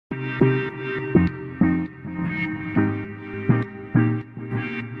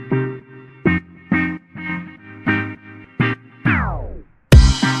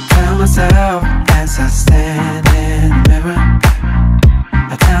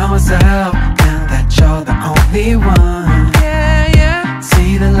myself now that you're the only one. Yeah, yeah.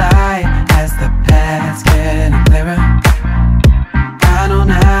 See the light as the path's getting clearer. I know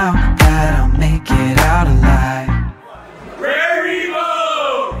now that I'll make it out alive. Rare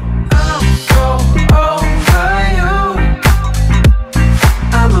Evo! I'm so over you.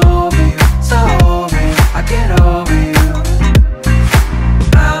 I'm over you, so over you. I get over you.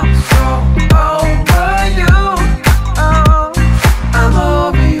 I'm so over you. Oh, I'm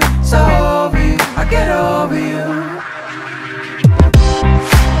over you, so over you. I get over you.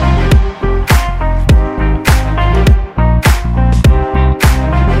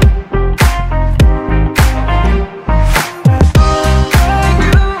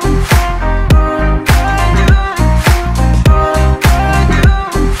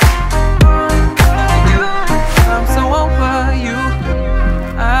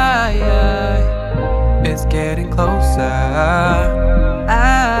 It's getting closer.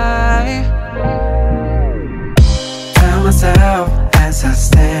 I tell myself as I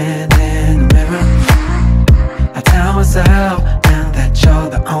stand in the mirror. I tell myself now that you're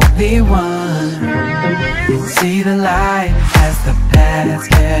the only one. See the light as the path's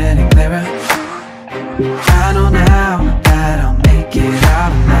getting clearer. I know now that I'll make it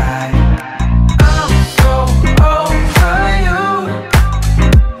out alive. I'm so over you.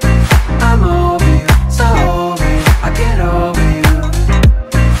 I'm over you, so over you. I get over you.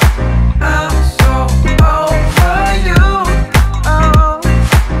 I'm so over you. Oh,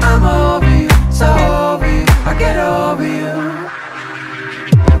 I'm over you, so over you. I get over you.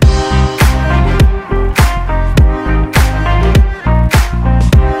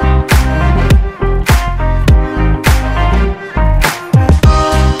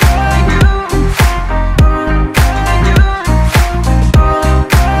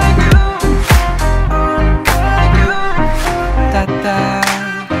 Da da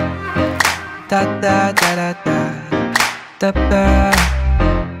da da da da da.